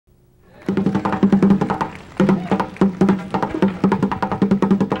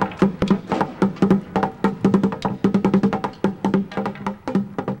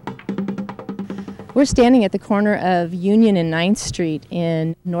We're standing at the corner of Union and 9th Street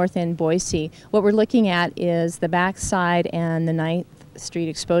in North End, Boise. What we're looking at is the backside and the 9th Street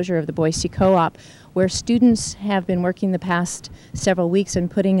exposure of the Boise Co-op, where students have been working the past several weeks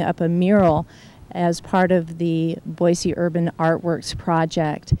and putting up a mural as part of the Boise Urban Art Works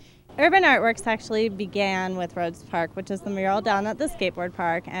project. Urban Art Works actually began with Rhodes Park, which is the mural down at the skateboard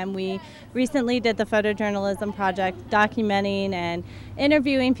park, and we recently did the photojournalism project documenting and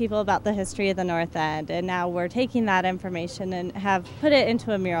interviewing people about the history of the North End, and now we're taking that information and have put it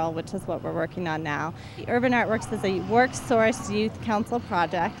into a mural, which is what we're working on now. Urban Art Works is a WorkSource Youth Council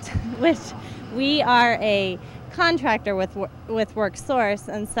project, which we are a contractor with WorkSource,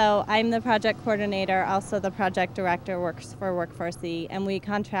 and so I'm the project coordinator, also the project director, works for Workforce E, and we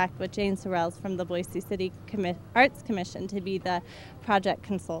contract with Jane Sorrells from the Boise City Arts Commission to be the project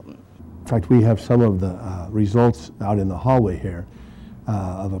consultant. In fact, we have some of the results out in the hallway here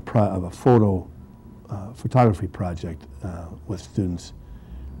of a photography project with students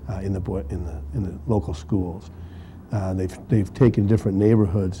in the local schools. They've taken different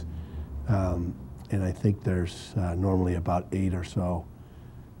neighborhoods. And I think there's normally about 8 or so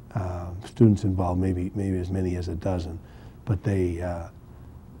students involved, maybe as many as a dozen. But they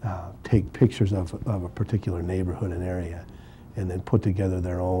take pictures of a particular neighborhood and area, and then put together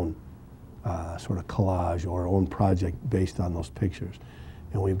their own sort of collage or own project based on those pictures.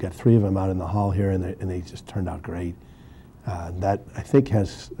 And we've got 3 of them out in the hall here, and they just turned out great. That, I think,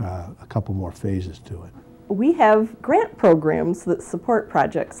 has a couple more phases to it. We have grant programs that support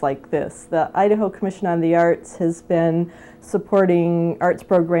projects like this. The Idaho Commission on the Arts has been supporting arts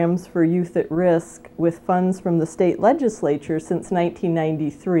programs for youth at risk with funds from the state legislature since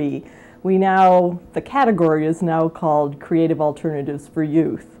 1993. The category is now called Creative Alternatives for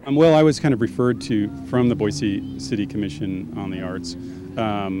Youth. Well, I was kind of referred to from the Boise City Commission on the Arts.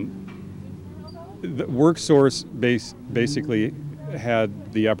 The WorkSource basically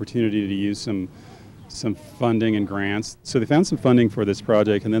had the opportunity to use some funding and grants. So they found some funding for this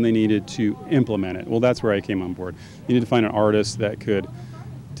project, and then they needed to implement it. Well, that's where I came on board. You need to find an artist that could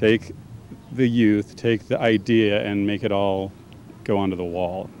take the youth, take the idea, and make it all go onto the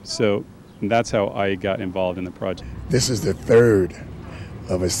wall. So that's how I got involved in the project. This is the 3rd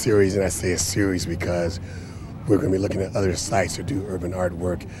of a series, and I say a series because we're going to be looking at other sites to do urban art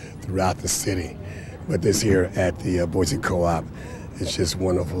work throughout the city. But this here at the Boise Co-op, it's just a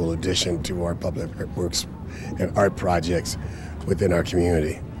wonderful addition to our public works and art projects within our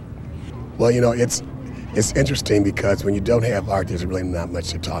community. Well, you know, it's interesting because when you don't have art, there's really not much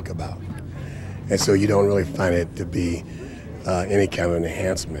to talk about. And so you don't really find it to be any kind of an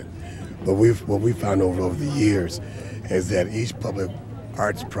enhancement. But what we've found over the years is that each public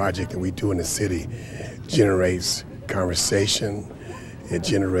arts project that we do in the city generates conversation, it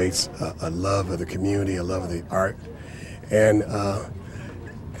generates a love of the community, a love of the art. And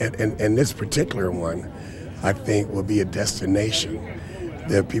this particular one, I think, will be a destination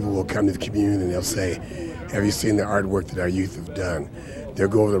that people will come to the community and they'll say, have you seen the artwork that our youth have done? They'll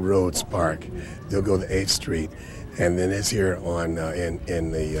go to Rhodes Park, they'll go to 8th Street, and then it's here on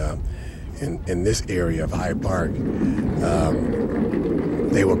in this area of Hyde Park.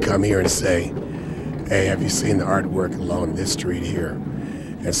 They will come here and say, hey, have you seen the artwork along this street here?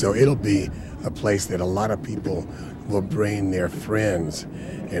 And so it'll be a place that a lot of people will bring their friends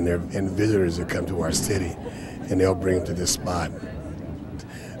and visitors that come to our city, and they'll bring them to this spot.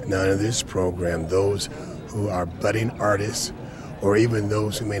 Now in this program, those who are budding artists, or even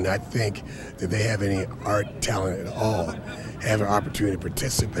those who may not think that they have any art talent at all, have an opportunity to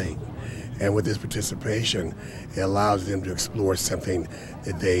participate. And with this participation, it allows them to explore something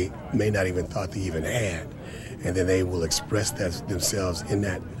that they may not even thought they even had. And then they will express themselves in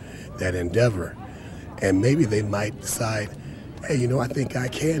that endeavor. And maybe they might decide, hey, you know, I think I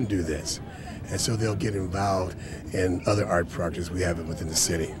can do this. And so they'll get involved in other art projects we have within the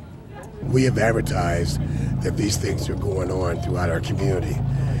city. We have advertised that these things are going on throughout our community.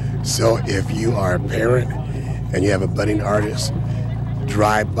 So if you are a parent and you have a budding artist,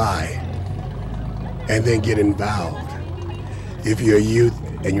 drive by and then get involved. If you're a youth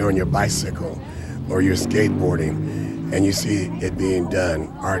and you're on your bicycle or you're skateboarding and you see it being done,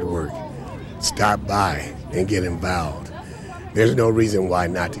 artwork, stop by and get involved. There's no reason why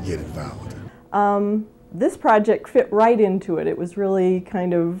not to get involved. This project fit right into it. It was really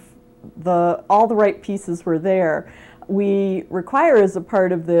kind of all the right pieces were there. We require as a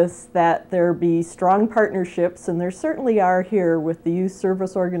part of this that there be strong partnerships, and there certainly are here with the youth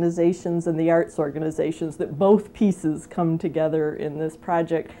service organizations and the arts organizations, that both pieces come together in this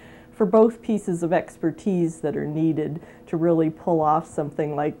project for both pieces of expertise that are needed to really pull off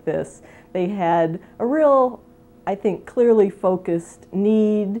something like this. They had a real, I think, clearly focused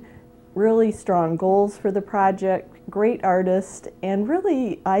need, really strong goals for the project, great artist, and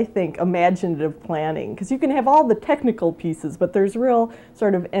really, I think, imaginative planning. Because you can have all the technical pieces, but there's real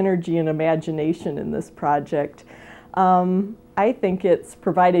sort of energy and imagination in this project. I think it's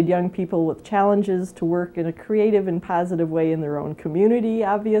provided young people with challenges to work in a creative and positive way in their own community,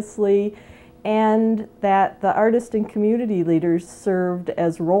 obviously, and that the artists and community leaders served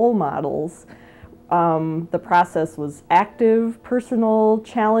as role models. The process was active, personal,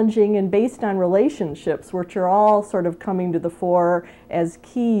 challenging, and based on relationships, which are all sort of coming to the fore as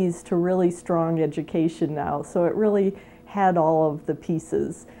keys to really strong education now. So it really had all of the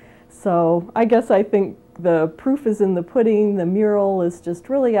pieces. So I guess I think the proof is in the pudding. The mural is just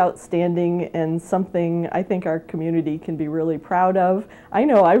really outstanding and something I think our community can be really proud of. I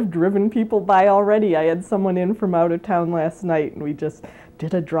know I've driven people by already. I had someone in from out of town last night and we just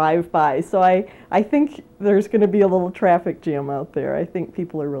did a drive-by. So I think there's going to be a little traffic jam out there. I think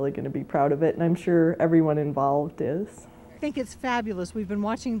people are really going to be proud of it, and I'm sure everyone involved is. I think it's fabulous. We've been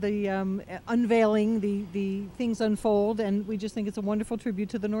watching the unveiling, the things unfold, and we just think it's a wonderful tribute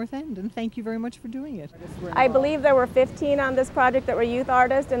to the North End, and thank you very much for doing it. I believe there were 15 on this project that were youth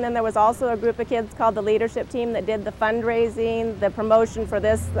artists, and then there was also a group of kids called the leadership team that did the fundraising, the promotion for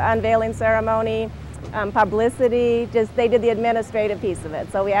this unveiling ceremony, publicity, they did the administrative piece of it.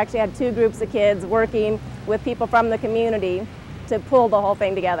 So we actually had two groups of kids working with people from the community to pull the whole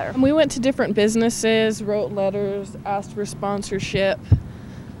thing together. We went to different businesses, wrote letters, asked for sponsorship,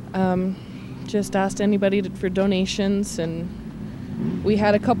 just asked anybody for donations, and we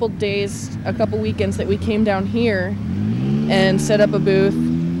had a couple days, a couple weekends that we came down here and set up a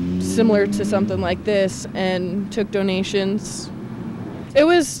booth similar to something like this and took donations. It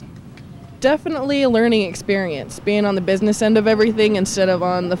was definitely a learning experience, being on the business end of everything instead of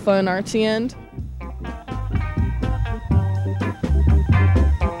on the fun artsy end.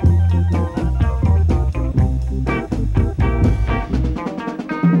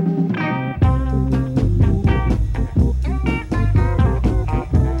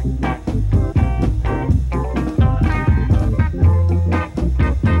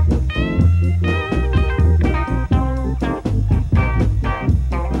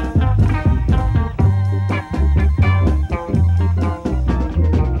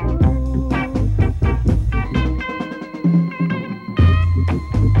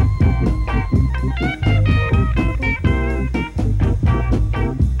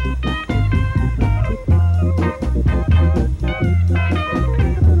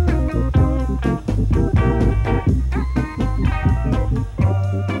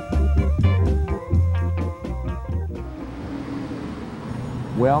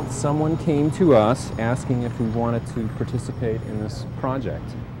 Well, someone came to us asking if we wanted to participate in this project.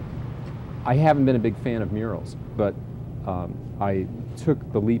 I haven't been a big fan of murals, but I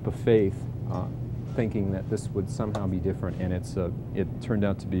took the leap of faith thinking that this would somehow be different, and it turned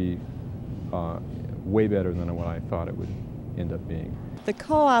out to be way better than what I thought it would end up being. The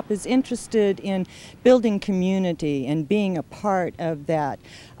co-op is interested in building community and being a part of that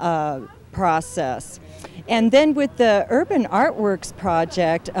process. And then with the Urban Art Works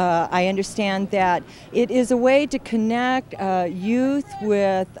project, I understand that it is a way to connect youth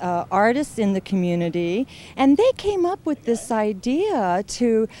with artists in the community, and they came up with this idea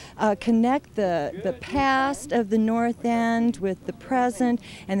to connect the past of the North End with the present,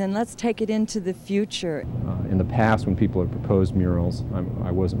 and then let's take it into the future. In the past, when people have proposed murals,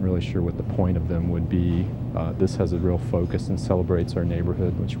 I wasn't really sure what the point of them would be. This has a real focus and celebrates our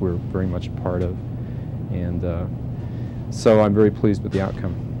neighborhood, which we're very much a part of. And so I'm very pleased with the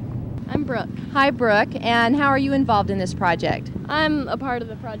outcome. I'm Brooke. Hi, Brooke. And how are you involved in this project? I'm a part of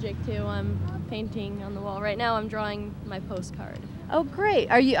the project too. I'm painting on the wall. Right now I'm drawing my postcard. Oh, great.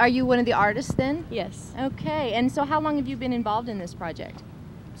 Are you one of the artists then? Yes. Okay. And so how long have you been involved in this project?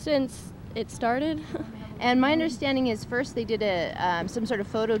 Since it started. And my understanding is first they did some sort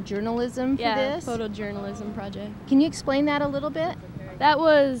of photojournalism for this? Yeah, photojournalism project. Can you explain that a little bit? That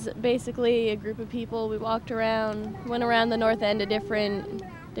was basically a group of people. We walked around, went around the North End to different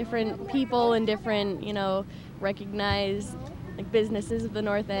people and different, recognized businesses of the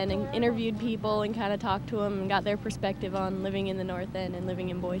North End, and interviewed people and kind of talked to them and got their perspective on living in the North End and living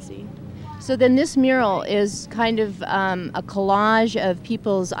in Boise. So then this mural is kind of a collage of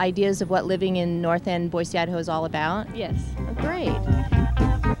people's ideas of what living in North End, Boise, Idaho is all about? Yes. Oh, great.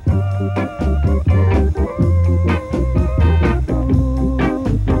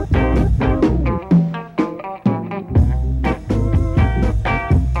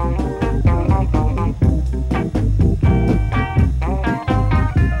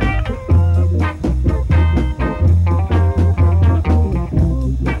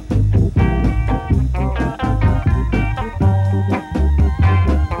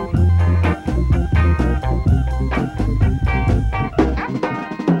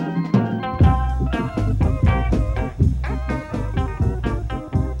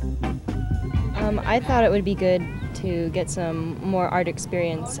 I thought it would be good to get some more art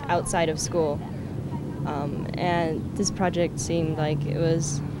experience outside of school. And this project seemed like it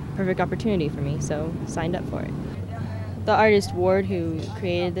was a perfect opportunity for me, so signed up for it. The artist Ward, who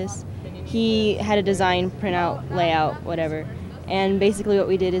created this, he had a design, printout, layout, whatever. And basically what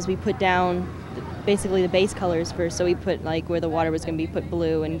we did is we put down basically the base colors first. So we put like where the water was going to be, put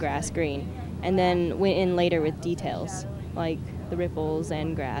blue and grass green. And then went in later with details, like the ripples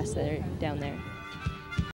and grass that are down there.